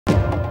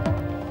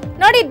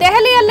ನೋಡಿ,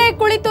 ದೆಹಲಿಯಲ್ಲೇ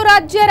ಕುಳಿತು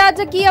ರಾಜ್ಯ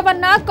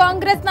ರಾಜಕೀಯವನ್ನ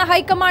ಕಾಂಗ್ರೆಸ್ನ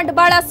ಹೈಕಮಾಂಡ್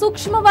ಬಹಳ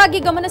ಸೂಕ್ಷ್ಮವಾಗಿ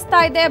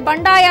ಗಮನಿಸ್ತಾ ಇದೆ.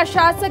 ಬಂಡಾಯ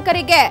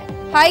ಶಾಸಕರಿಗೆ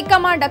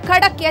ಹೈಕಮಾಂಡ್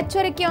ಖಡಕ್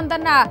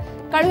ಎಚ್ಚರಿಕೆಯೊಂದನ್ನ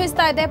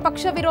ಕಳುಹಿಸ್ತಾ ಇದೆ.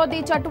 ಪಕ್ಷ ವಿರೋಧಿ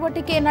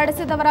ಚಟುವಟಿಕೆ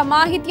ನಡೆಸಿದವರ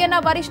ಮಾಹಿತಿಯನ್ನ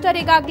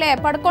ವರಿಷ್ಠರಿಗಾಗಲೇ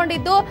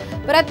ಪಡ್ಕೊಂಡಿದ್ದು,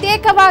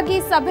 ಪ್ರತ್ಯೇಕವಾಗಿ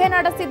ಸಭೆ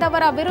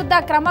ನಡೆಸಿದವರ ವಿರುದ್ಧ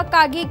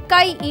ಕ್ರಮಕ್ಕಾಗಿ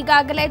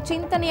ಈಗಾಗಲೇ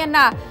ಚಿಂತನೆಯನ್ನ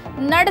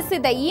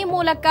ನಡೆಸಿದೆ. ಈ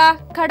ಮೂಲಕ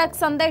ಖಡಕ್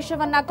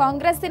ಸಂದೇಶವನ್ನ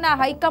ಕಾಂಗ್ರೆಸ್ಸಿನ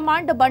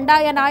ಹೈಕಮಾಂಡ್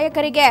ಬಂಡಾಯ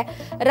ನಾಯಕರಿಗೆ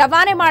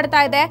ರವಾನೆ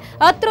ಮಾಡ್ತಾ ಇದೆ.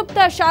 ಅತೃಪ್ತ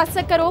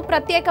ಶಾಸಕರು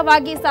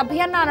ಪ್ರತ್ಯೇಕವಾಗಿ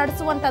ಸಭೆಯನ್ನ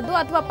ನಡೆಸುವಂತದ್ದು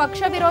ಅಥವಾ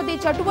ಪಕ್ಷ ವಿರೋಧಿ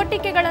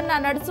ಚಟುವಟಿಕೆಗಳನ್ನ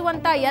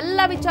ನಡೆಸುವಂತ ಎಲ್ಲ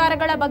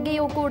ವಿಚಾರಗಳ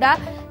ಬಗ್ಗೆಯೂ ಕೂಡ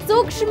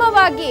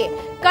ಸೂಕ್ಷ್ಮವಾಗಿ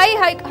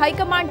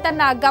ಹೈಕಮಾಂಡ್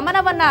ತನ್ನ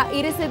ಗಮನವನ್ನ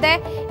ಇರಿಸಿದೆ.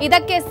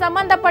 ಇದಕ್ಕೆ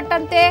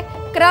ಸಂಬಂಧಪಟ್ಟಂತೆ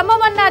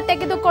ಕ್ರಮವನ್ನ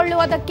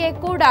ತೆಗೆದುಕೊಳ್ಳುವುದಕ್ಕೆ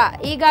ಕೂಡ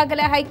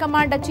ಈಗಾಗಲೇ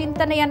ಹೈಕಮಾಂಡ್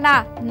ಚಿಂತನೆಯನ್ನ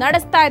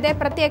ನಡೆಸ್ತಾ ಇದೆ.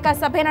 ಪ್ರತ್ಯೇಕ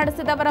ಸಭೆ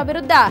ನಡೆಸಿದವರ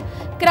ವಿರುದ್ಧ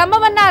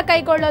ಕ್ರಮವನ್ನ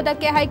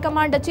ಕೈಗೊಳ್ಳೋದಕ್ಕೆ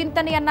ಹೈಕಮಾಂಡ್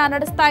ಚಿಂತನೆಯನ್ನ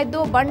ನಡೆಸ್ತಾ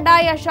ಇದ್ದು,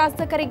 ಬಂಡಾಯ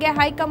ಶಾಸಕರಿಗೆ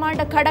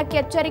ಹೈಕಮಾಂಡ್ ಖಡಕ್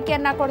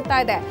ಎಚ್ಚರಿಕೆಯನ್ನ ಕೊಡ್ತಾ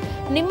ಇದೆ.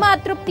 ನಿಮ್ಮ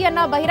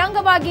ಅತೃಪ್ತಿಯನ್ನ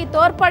ಬಹಿರಂಗವಾಗಿ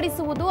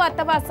ತೋರ್ಪಡಿಸುವುದು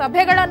ಅಥವಾ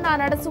ಸಭೆಗಳನ್ನ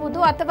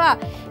ನಡೆಸುವುದು ಅಥವಾ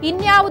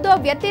ಇನ್ಯಾವುದೋ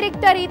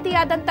ವ್ಯತಿರಿಕ್ತ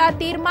ರೀತಿಯಾದಂತಹ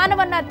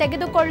ತೀರ್ಮಾನವನ್ನ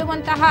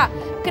ತೆಗೆದುಕೊಳ್ಳುವಂತಹ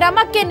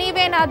ಕ್ರಮಕ್ಕೆ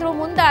ನೀವೇನಾದ್ರೂ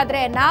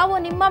ಮುಂದಾದ್ರೆ ನಾವು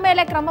ನಿಮ್ಮ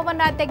ಮೇಲೆ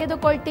ಕ್ರಮವನ್ನ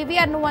ತೆಗೆದುಕೊಳ್ತೀವಿ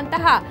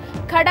ಅನ್ನುವಂತಹ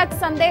ಖಡಕ್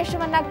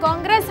ಸಂದೇಶವನ್ನ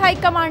ಕಾಂಗ್ರೆಸ್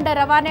ಹೈಕಮಾಂಡ್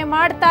ರವಾನೆ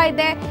ಮಾಡ್ತಾ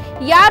ಇದೆ.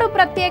 ಯಾರು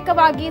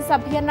ಪ್ರತ್ಯೇಕವಾಗಿ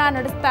ಸಭೆಯನ್ನ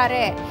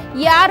ನಡೆಸ್ತಾರೆ,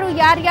 ಯಾರು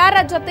ಯಾರ್ಯಾರ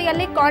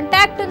ಜೊತೆಯಲ್ಲಿ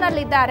ಕಾಂಟ್ಯಾಕ್ಟ್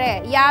ನಲ್ಲಿದ್ದಾರೆ,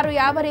 ಯಾರು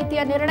ಯಾವ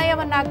ರೀತಿಯ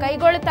ನಿರ್ಣಯವನ್ನ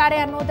ಕೈಗೊಳ್ಳುತ್ತಾರೆ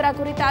ಅನ್ನೋದರ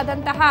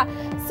ಕುರಿತಾದಂತಹ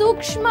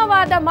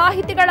ಸೂಕ್ಷ್ಮವಾದ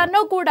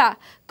ಮಾಹಿತಿಗಳನ್ನು ಕೂಡ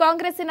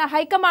ಕಾಂಗ್ರೆಸ್ಸಿನ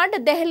ಹೈಕಮಾಂಡ್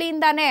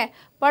ದೆಹಲಿಯಿಂದಾನೇ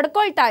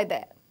ಪಡ್ಕೊಳ್ತಾ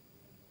ಇದೆ.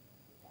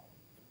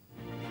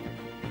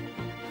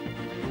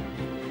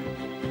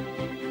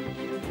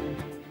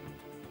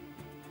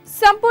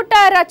 ಸಂಪುಟ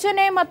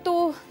ರಚನೆ ಮತ್ತು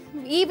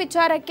ಈ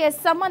ವಿಚಾರಕ್ಕೆ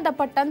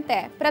ಸಂಬಂಧಪಟ್ಟಂತೆ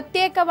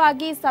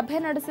ಪ್ರತ್ಯೇಕವಾಗಿ ಸಭೆ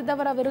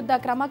ನಡೆಸಿದವರ ವಿರುದ್ಧ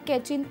ಕ್ರಮಕ್ಕೆ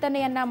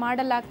ಚಿಂತನೆಯನ್ನ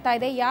ಮಾಡಲಾಗ್ತಾ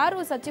ಇದೆ. ಯಾರು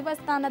ಸಚಿವ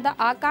ಸ್ಥಾನದ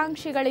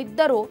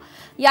ಆಕಾಂಕ್ಷಿಗಳಿದ್ದರೂ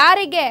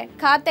ಯಾರಿಗೆ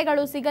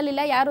ಖಾತೆಗಳು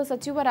ಸಿಗಲಿಲ್ಲ, ಯಾರು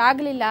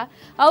ಸಚಿವರಾಗಲಿಲ್ಲ,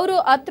 ಅವರು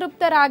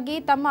ಅತೃಪ್ತರಾಗಿ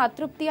ತಮ್ಮ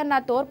ಅತೃಪ್ತಿಯನ್ನ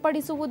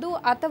ತೋರ್ಪಡಿಸುವುದು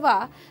ಅಥವಾ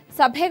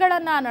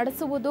ಸಭೆಗಳನ್ನ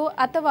ನಡೆಸುವುದು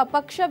ಅಥವಾ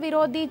ಪಕ್ಷ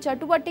ವಿರೋಧಿ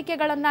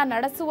ಚಟುವಟಿಕೆಗಳನ್ನ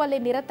ನಡೆಸುವಲ್ಲಿ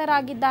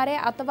ನಿರತರಾಗಿದ್ದಾರೆ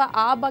ಅಥವಾ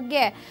ಆ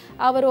ಬಗ್ಗೆ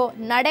ಅವರು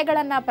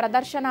ನಡೆಗಳನ್ನ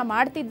ಪ್ರದರ್ಶನ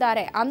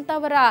ಮಾಡ್ತಿದ್ದಾರೆ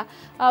ಅಂತವರ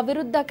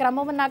ವಿರುದ್ಧ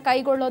ಕ್ರಮವನ್ನ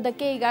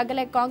ಕೈಗೊಳ್ಳೋದಕ್ಕೆ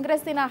ಈಗಾಗಲೇ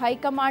ಕಾಂಗ್ರೆಸ್ಸಿನ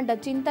ಹೈಕಮಾಂಡ್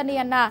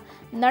ಚಿಂತನೆಯನ್ನ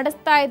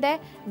ನಡೆಸ್ತಾ ಇದೆ.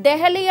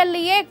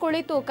 ದೆಹಲಿಯಲ್ಲಿಯೇ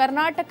ಕುಳಿತು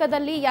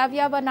ಕರ್ನಾಟಕದಲ್ಲಿ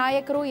ಯಾವ್ಯಾವ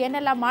ನಾಯಕರು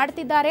ಏನೆಲ್ಲ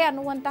ಮಾಡ್ತಿದ್ದಾರೆ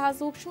ಅನ್ನುವಂತಹ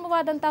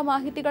ಸೂಕ್ಷ್ಮವಾದಂತಹ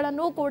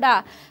ಮಾಹಿತಿಗಳನ್ನು ಕೂಡ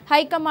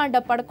ಹೈಕಮಾಂಡ್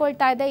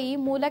ಪಡ್ಕೊಳ್ತಾ ಇದೆ. ಈ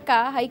ಮೂಲಕ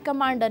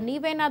ಹೈಕಮಾಂಡ್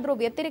ನೀವೇನಾದ್ರೂ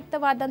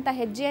ವ್ಯತಿರಿಕ್ತವಾದಂತಹ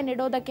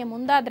ಹೆಜ್ಜೆಯನ್ನಿಡೋದಕ್ಕೆ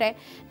ಮುಂದಾದ್ರೆ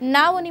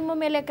ನಾವು ನಿಮ್ಮ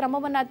ಮೇಲೆ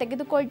ಕ್ರಮವನ್ನ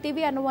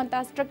ತೆಗೆದುಕೊಳ್ತೀವಿ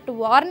ಅನ್ನುವಂತಹ ಸ್ಟ್ರಿಕ್ಟ್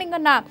ವಾರ್ನಿಂಗ್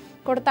ಅನ್ನ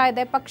ಕೊಡ್ತಾ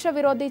ಇದೆ. ಪಕ್ಷ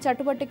ವಿರೋಧಿ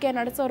ಚಟುವಟಿಕೆ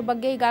ನಡೆಸೋರ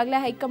ಬಗ್ಗೆ ಈಗಾಗಲೇ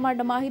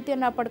ಹೈಕಮಾಂಡ್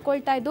ಮಾಹಿತಿಯನ್ನ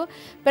ಪಡ್ಕೊಳ್ತಾ ಇದ್ದು,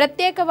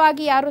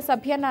 ಪ್ರತ್ಯೇಕವಾಗಿ ಯಾರು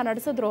ಸಭೆಯನ್ನ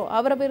ನಡೆಸಿದ್ರು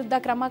ಅವರ ವಿರುದ್ಧ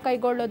ಕ್ರಮ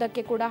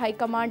ಕೈಗೊಳ್ಳೋದಕ್ಕೆ ಕೂಡ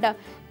ಹೈಕಮಾಂಡ್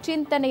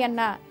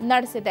ಚಿಂತನೆಯನ್ನ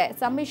ನಡೆಸಿದೆ.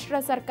 ಸಮ್ಮಿಶ್ರ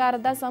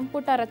ಸರ್ಕಾರದ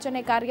ಸಂಪುಟ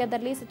ರಚನೆ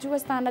ಕಾರ್ಯದಲ್ಲಿ ಸಚಿವ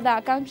ಸ್ಥಾನದ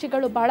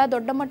ಆಕಾಂಕ್ಷಿಗಳು ಬಹಳ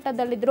ದೊಡ್ಡ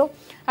ಮಟ್ಟದಲ್ಲಿದ್ರು.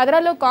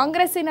 ಅದರಲ್ಲೂ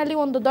ಕಾಂಗ್ರೆಸ್ಸಿನಲ್ಲಿ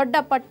ಒಂದು ದೊಡ್ಡ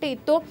ಪಟ್ಟಿ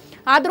ಇತ್ತು.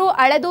 ಆದರೂ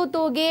ಅಳೆದು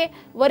ತೂಗಿ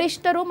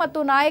ವರಿಷ್ಠರು ಮತ್ತು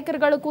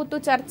ನಾಯಕರುಗಳು ಕೂತು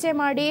ಚರ್ಚೆ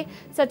ಮಾಡಿ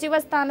ಸಚಿವ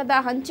ಸ್ಥಾನದ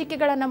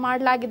ಹಂಚಿಕೆಗಳನ್ನು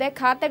ಮಾಡಲಾಗಿದೆ,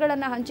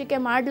 ಖಾತೆಗಳನ್ನು ಹಂಚಿಕೆ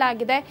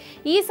ಮಾಡಲಾಗಿದೆ.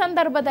 ಈ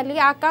ಸಂದರ್ಭದಲ್ಲಿ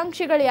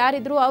ಆಕಾಂಕ್ಷಿಗಳು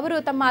ಯಾರಿದ್ರು ಅವರು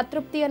ತಮ್ಮ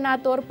ಅತೃಪ್ತಿಯನ್ನ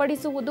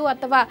ತೋರ್ಪಡಿಸುವುದು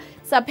ಅಥವಾ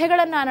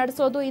ಸಭೆಗಳನ್ನ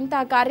ನಡೆಸೋದು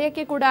ಇಂತಹ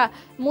ಕಾರ್ಯಕ್ಕೆ ಕೂಡ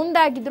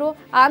ಮುಂದಾಗಿದ್ರು.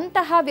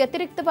 ಅಂತಹ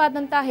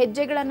ವ್ಯತಿರಿಕ್ತವಾದಂತಹ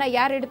ಹೆಜ್ಜೆಗಳನ್ನ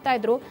ಯಾರು ಇಡ್ತಾ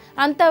ಇದ್ರು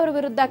ಅಂತವರ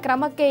ವಿರುದ್ಧ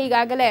ಕ್ರಮಕ್ಕೆ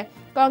ಈಗಾಗಲೇ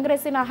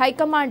ಕಾಂಗ್ರೆಸ್ಸಿನ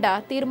ಹೈಕಮಾಂಡ್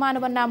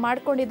ತೀರ್ಮಾನವನ್ನ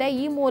ಮಾಡಿಕೊಂಡಿದೆ.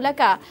 ಈ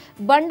ಮೂಲಕ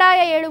ಬಂಡಾಯ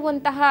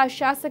ಏಳುವಂತಹ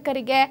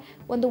ಶಾಸಕರಿಗೆ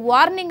ಒಂದು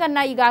ವಾರ್ನಿಂಗ್ ಅನ್ನ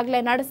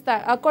ಈಗಾಗಲೇ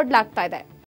ಕೊಡ್ಲಾಗ್ತಾ ಇದೆ.